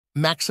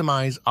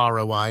Maximize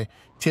ROI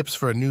Tips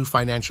for a New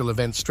Financial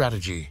Event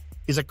Strategy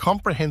is a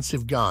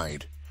comprehensive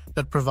guide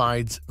that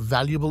provides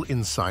valuable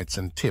insights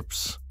and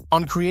tips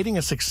on creating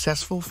a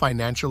successful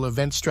financial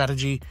event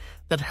strategy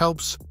that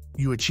helps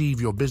you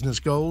achieve your business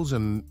goals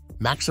and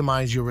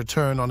maximize your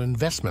return on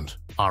investment,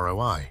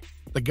 ROI.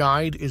 The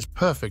guide is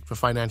perfect for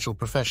financial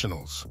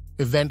professionals,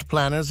 event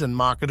planners, and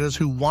marketers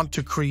who want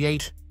to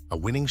create a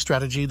winning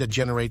strategy that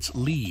generates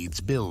leads,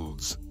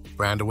 builds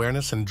brand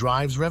awareness, and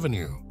drives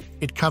revenue.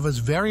 It covers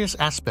various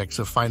aspects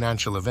of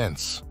financial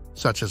events,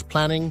 such as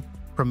planning,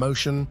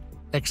 promotion,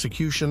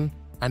 execution,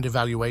 and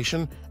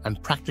evaluation,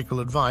 and practical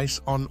advice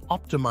on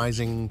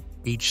optimizing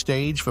each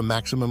stage for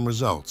maximum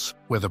results.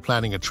 Whether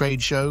planning a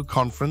trade show,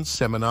 conference,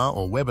 seminar,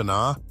 or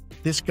webinar,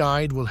 this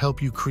guide will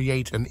help you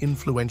create an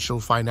influential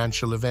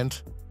financial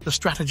event, the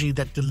strategy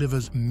that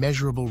delivers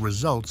measurable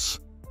results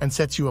and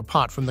sets you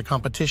apart from the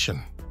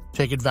competition.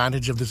 Take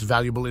advantage of this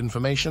valuable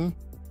information.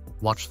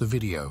 Watch the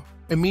video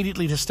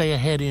immediately to stay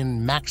ahead in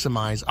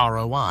Maximize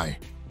ROI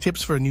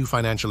Tips for a New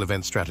Financial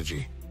Event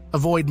Strategy.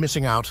 Avoid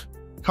missing out.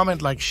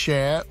 Comment, like,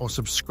 share, or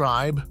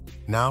subscribe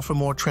now for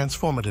more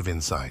transformative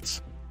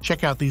insights.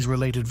 Check out these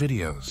related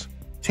videos.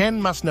 10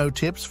 must-know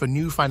tips for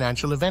new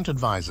financial event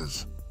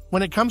advisors.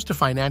 When it comes to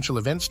financial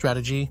event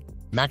strategy,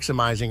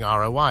 maximizing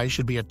ROI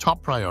should be a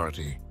top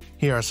priority.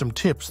 Here are some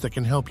tips that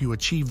can help you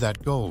achieve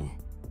that goal.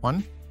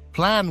 1.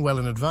 Plan well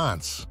in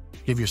advance.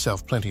 Give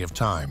yourself plenty of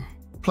time.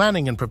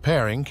 Planning and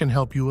preparing can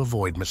help you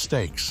avoid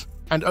mistakes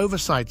and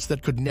oversights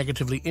that could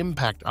negatively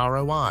impact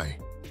ROI.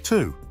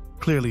 2.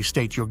 Clearly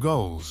state your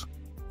goals.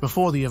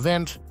 Before the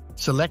event,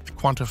 select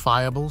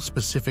quantifiable,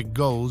 specific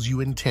goals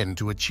you intend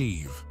to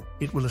achieve.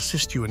 It will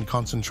assist you in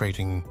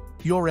concentrating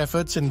your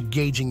efforts and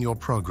gauging your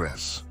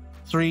progress.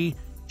 3.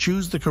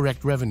 Choose the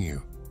correct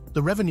revenue.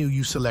 The revenue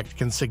you select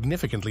can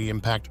significantly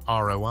impact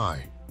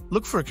ROI.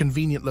 Look for a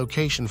convenient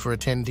location for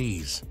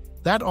attendees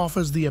that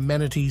offers the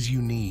amenities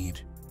you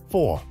need.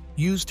 4.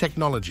 Use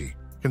technology.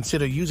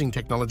 Consider using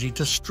technology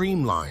to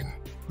streamline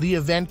the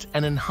event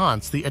and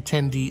enhance the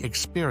attendee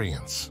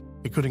experience.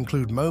 It could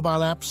include mobile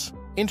apps,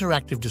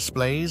 interactive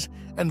displays,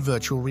 and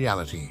virtual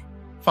reality.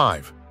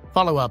 5.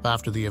 Follow up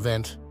after the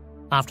event.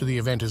 After the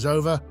event is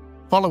over,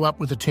 follow up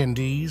with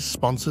attendees,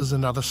 sponsors,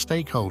 and other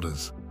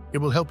stakeholders. It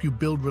will help you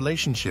build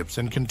relationships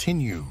and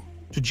continue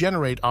to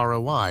generate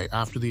ROI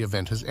after the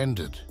event has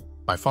ended.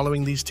 By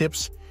following these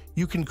tips,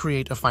 you can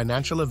create a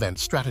financial event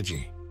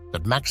strategy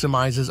that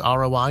maximizes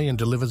ROI and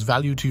delivers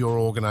value to your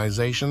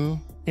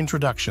organization.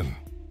 Introduction.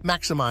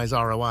 Maximize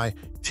ROI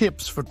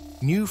Tips for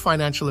New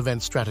Financial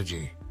Event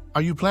Strategy.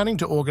 Are you planning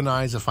to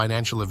organize a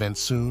financial event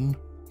soon?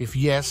 If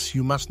yes,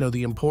 you must know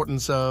the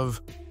importance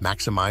of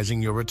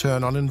maximizing your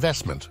return on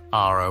investment,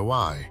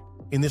 ROI.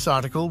 In this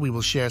article, we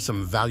will share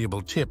some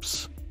valuable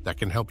tips that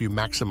can help you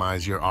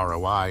maximize your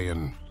ROI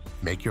and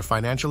make your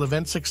financial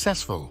event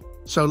successful.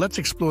 So let's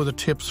explore the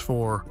tips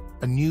for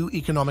a new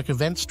economic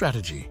event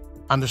strategy.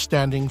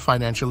 Understanding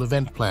financial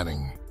event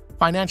planning.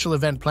 Financial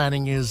event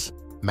planning is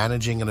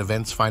managing an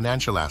event's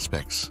financial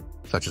aspects,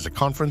 such as a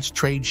conference,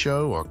 trade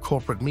show, or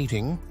corporate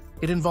meeting.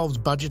 It involves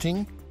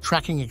budgeting,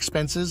 tracking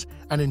expenses,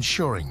 and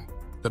ensuring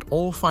that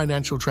all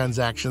financial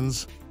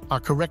transactions are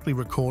correctly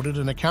recorded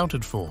and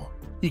accounted for.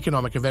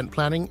 Economic event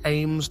planning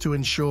aims to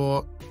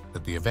ensure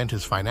that the event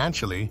is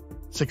financially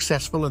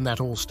successful and that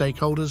all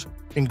stakeholders,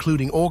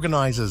 including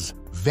organizers,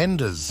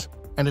 vendors,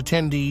 and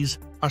attendees,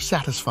 are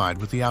satisfied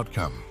with the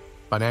outcome.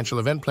 Financial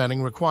event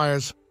planning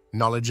requires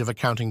knowledge of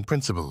accounting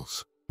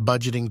principles,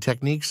 budgeting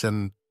techniques,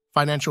 and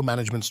financial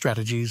management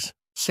strategies.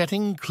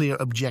 Setting clear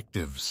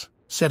objectives.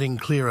 Setting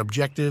clear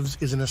objectives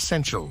is an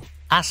essential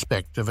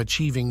aspect of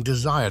achieving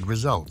desired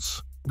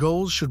results.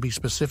 Goals should be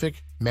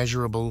specific,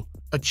 measurable,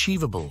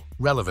 achievable,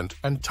 relevant,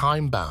 and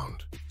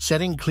time-bound.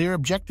 Setting clear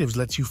objectives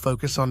lets you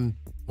focus on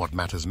what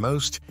matters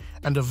most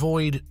and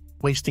avoid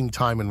wasting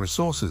time and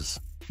resources.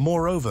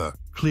 Moreover,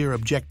 clear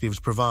objectives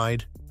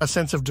provide a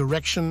sense of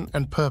direction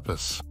and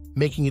purpose,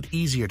 making it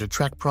easier to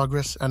track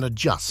progress and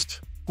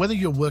adjust. Whether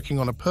you're working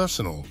on a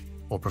personal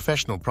or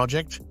professional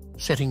project,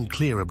 setting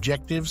clear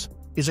objectives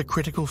is a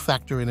critical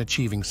factor in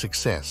achieving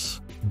success.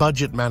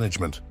 Budget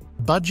management.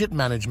 Budget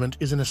management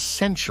is an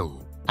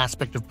essential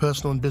aspect of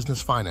personal and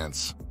business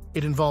finance.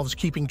 It involves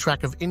keeping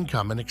track of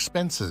income and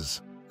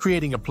expenses,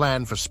 creating a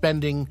plan for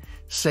spending,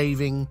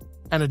 saving,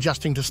 and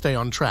adjusting to stay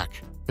on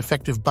track.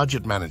 Effective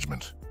budget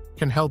management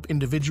can help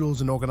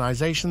individuals and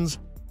organizations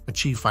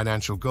achieve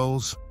financial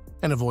goals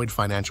and avoid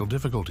financial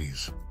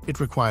difficulties. It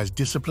requires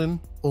discipline,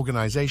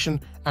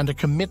 organization, and a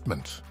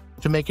commitment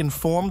to make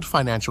informed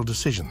financial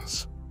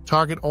decisions.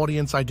 Target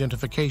audience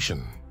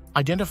identification.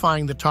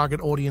 Identifying the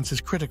target audience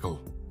is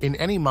critical in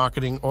any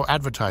marketing or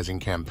advertising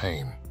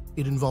campaign.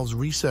 It involves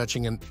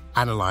researching and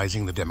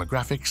analyzing the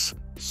demographics,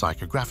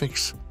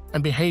 psychographics,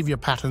 and behavior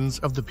patterns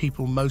of the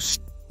people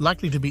most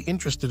likely to be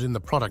interested in the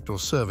product or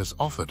service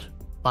offered.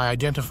 By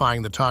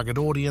identifying the target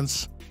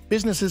audience,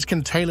 businesses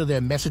can tailor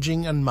their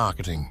messaging and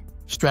marketing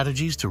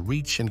strategies to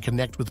reach and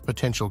connect with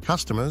potential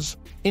customers,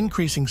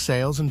 increasing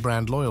sales and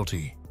brand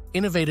loyalty.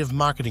 Innovative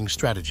marketing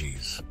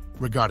strategies.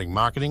 Regarding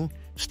marketing,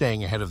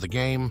 staying ahead of the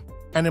game,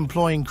 and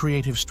employing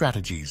creative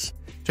strategies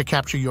to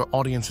capture your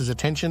audience's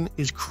attention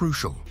is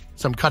crucial.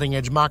 Some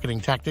cutting-edge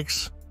marketing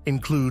tactics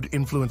include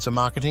influencer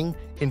marketing,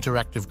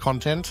 interactive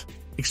content,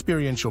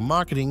 experiential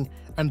marketing,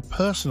 and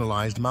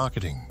personalized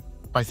marketing.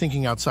 By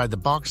thinking outside the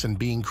box and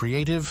being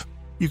creative,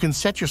 you can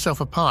set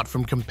yourself apart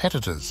from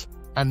competitors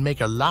and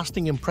make a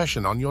lasting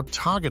impression on your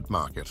target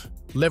market.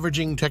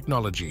 Leveraging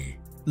technology.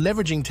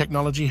 Leveraging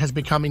technology has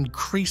become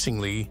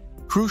increasingly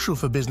crucial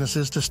for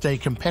businesses to stay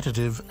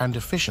competitive and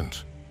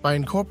efficient. By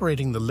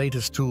incorporating the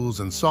latest tools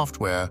and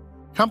software,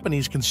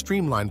 companies can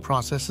streamline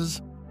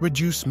processes,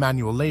 reduce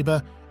manual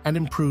labor, and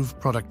improve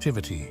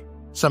productivity.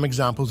 Some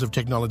examples of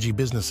technology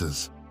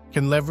businesses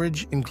can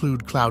leverage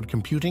include cloud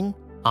computing,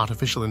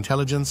 artificial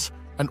intelligence,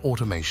 and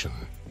automation.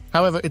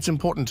 However, it's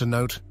important to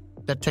note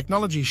that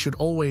technology should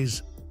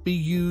always be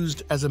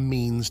used as a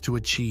means to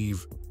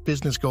achieve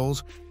business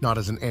goals, not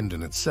as an end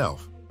in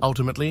itself.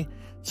 Ultimately,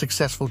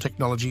 successful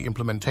technology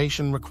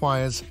implementation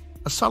requires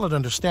a solid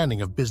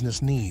understanding of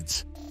business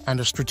needs and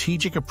a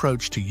strategic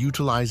approach to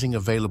utilizing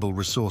available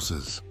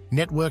resources.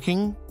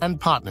 Networking and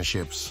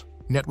partnerships.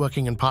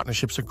 Networking and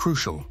partnerships are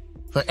crucial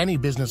for any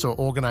business or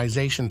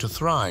organization to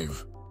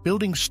thrive.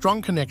 Building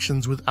strong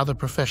connections with other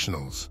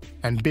professionals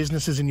and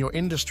businesses in your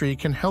industry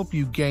can help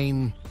you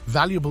gain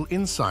valuable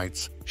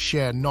insights,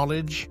 share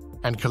knowledge,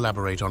 and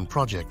collaborate on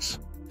projects.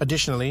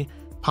 Additionally,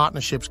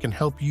 partnerships can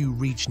help you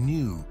reach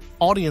new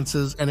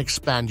audiences and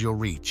expand your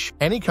reach.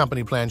 Any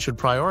company plan should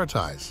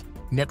prioritize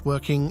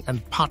networking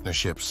and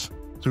partnerships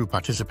through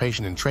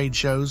participation in trade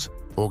shows,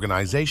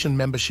 organization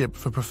membership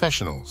for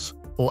professionals,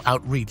 or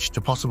outreach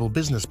to possible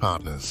business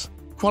partners.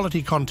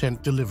 Quality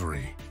content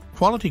delivery.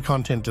 Quality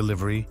content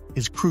delivery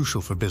is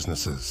crucial for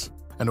businesses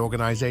and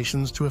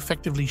organizations to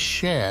effectively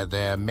share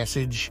their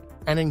message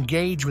and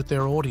engage with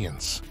their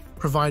audience.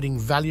 Providing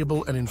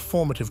valuable and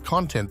informative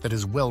content that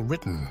is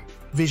well-written,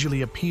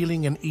 visually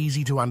appealing, and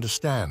easy to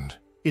understand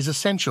is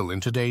essential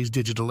in today's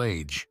digital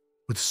age.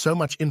 With so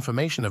much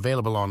information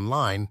available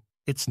online,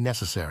 it's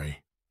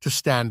necessary to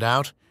stand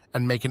out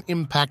and make an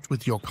impact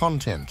with your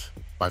content.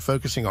 By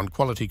focusing on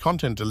quality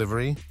content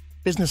delivery,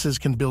 businesses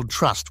can build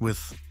trust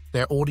with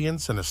their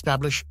audience and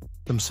establish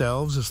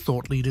themselves as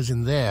thought leaders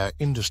in their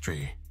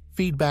industry.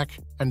 Feedback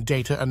and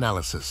data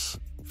analysis.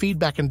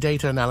 Feedback and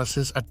data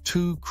analysis are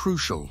two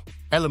crucial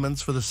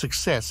elements for the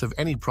success of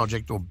any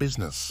project or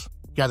business.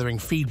 Gathering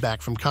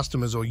feedback from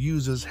customers or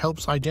users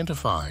helps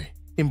identify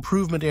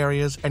improvement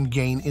areas and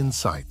gain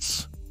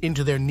insights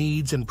into their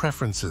needs and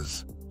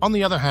preferences. On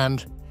the other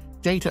hand,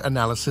 data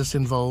analysis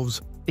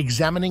involves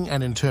examining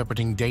and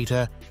interpreting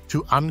data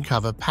to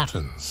uncover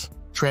patterns,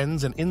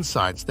 trends, and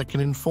insights that can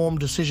inform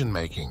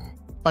decision-making.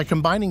 By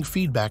combining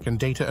feedback and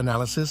data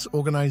analysis,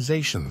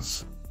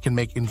 organizations can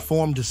make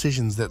informed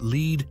decisions that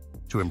lead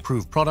to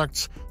improved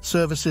products,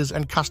 services,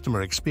 and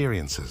customer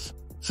experiences.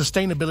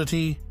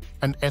 Sustainability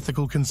and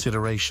ethical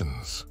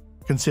considerations.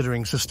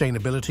 Considering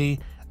sustainability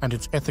and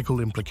its ethical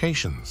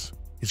implications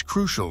is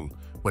crucial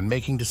when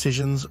making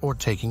decisions or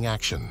taking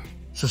action.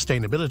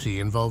 Sustainability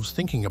involves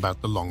thinking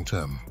about the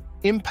long-term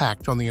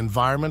impact on the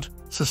environment,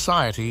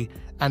 society,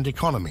 and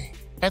economy.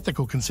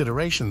 Ethical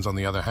considerations, on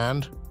the other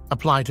hand,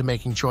 apply to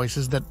making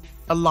choices that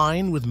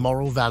align with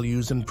moral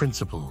values and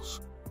principles.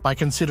 By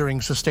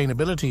considering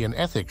sustainability and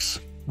ethics,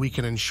 we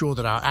can ensure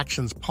that our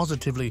actions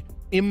positively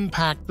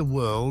impact the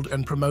world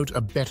and promote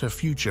a better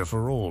future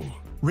for all.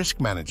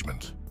 Risk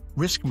management.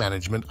 Risk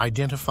management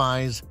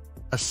identifies,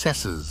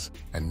 assesses,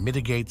 and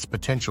mitigates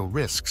potential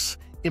risks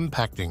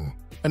impacting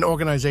an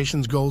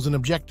organization's goals and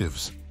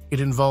objectives. It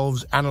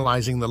involves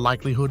analyzing the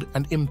likelihood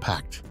and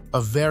impact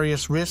of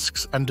various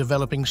risks and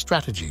developing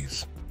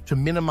strategies to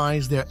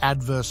minimize their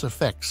adverse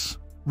effects.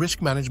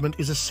 Risk management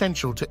is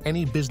essential to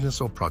any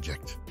business or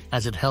project,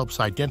 as it helps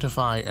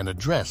identify and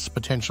address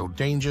potential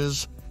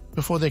dangers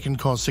before they can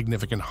cause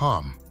significant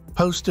harm.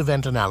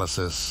 Post-event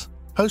analysis.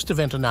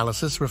 Post-event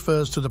analysis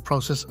refers to the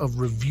process of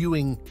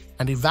reviewing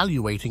and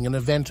evaluating an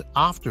event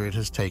after it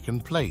has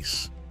taken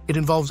place. It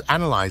involves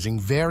analyzing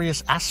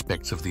various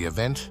aspects of the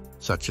event,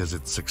 such as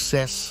its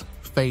success,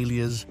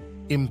 failures,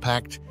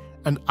 impact,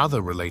 and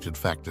other related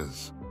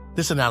factors.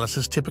 This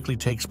analysis typically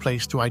takes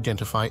place to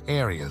identify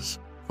areas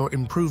for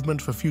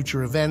improvement for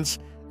future events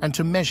and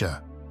to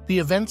measure the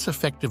event's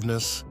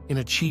effectiveness in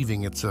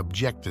achieving its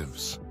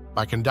objectives.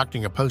 By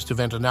conducting a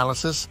post-event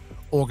analysis,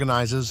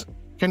 organizers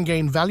can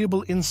gain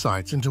valuable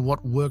insights into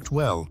what worked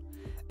well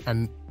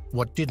and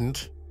what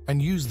didn't,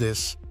 and use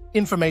this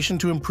information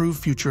to improve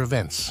future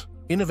events.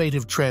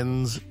 Innovative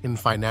trends in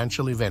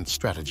financial event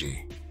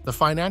strategy. The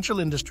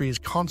financial industry is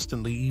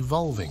constantly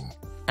evolving,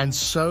 and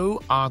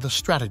so are the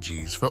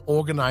strategies for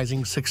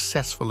organizing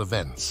successful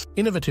events.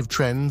 Innovative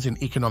trends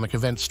in economic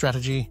event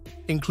strategy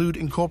include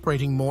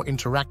incorporating more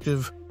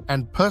interactive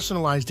and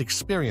personalized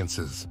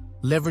experiences,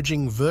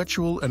 leveraging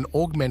virtual and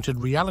augmented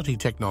reality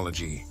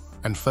technology,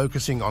 and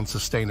focusing on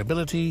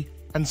sustainability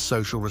and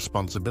social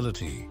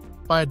responsibility.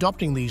 By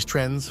adopting these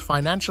trends,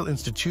 financial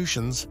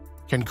institutions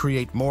can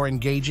create more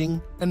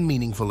engaging and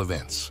meaningful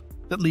events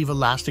that leave a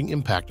lasting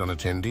impact on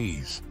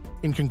attendees.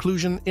 In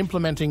conclusion,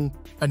 implementing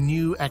a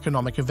new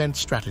economic event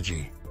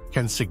strategy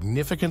can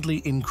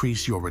significantly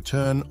increase your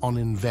return on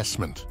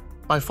investment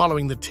by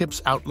following the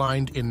tips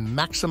outlined in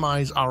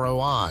Maximize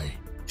ROI.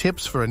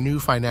 Tips for a new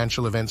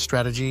financial event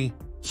strategy,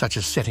 such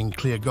as setting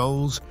clear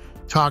goals,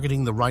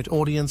 targeting the right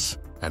audience,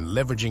 and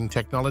leveraging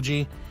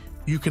technology,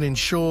 you can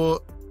ensure.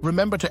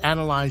 Remember to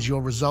analyze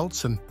your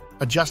results and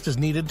adjust as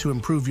needed to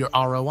improve your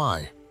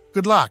ROI.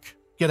 Good luck!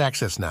 Get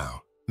access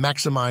now.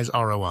 Maximize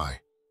ROI.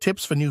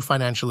 Tips for new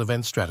financial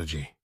event strategy.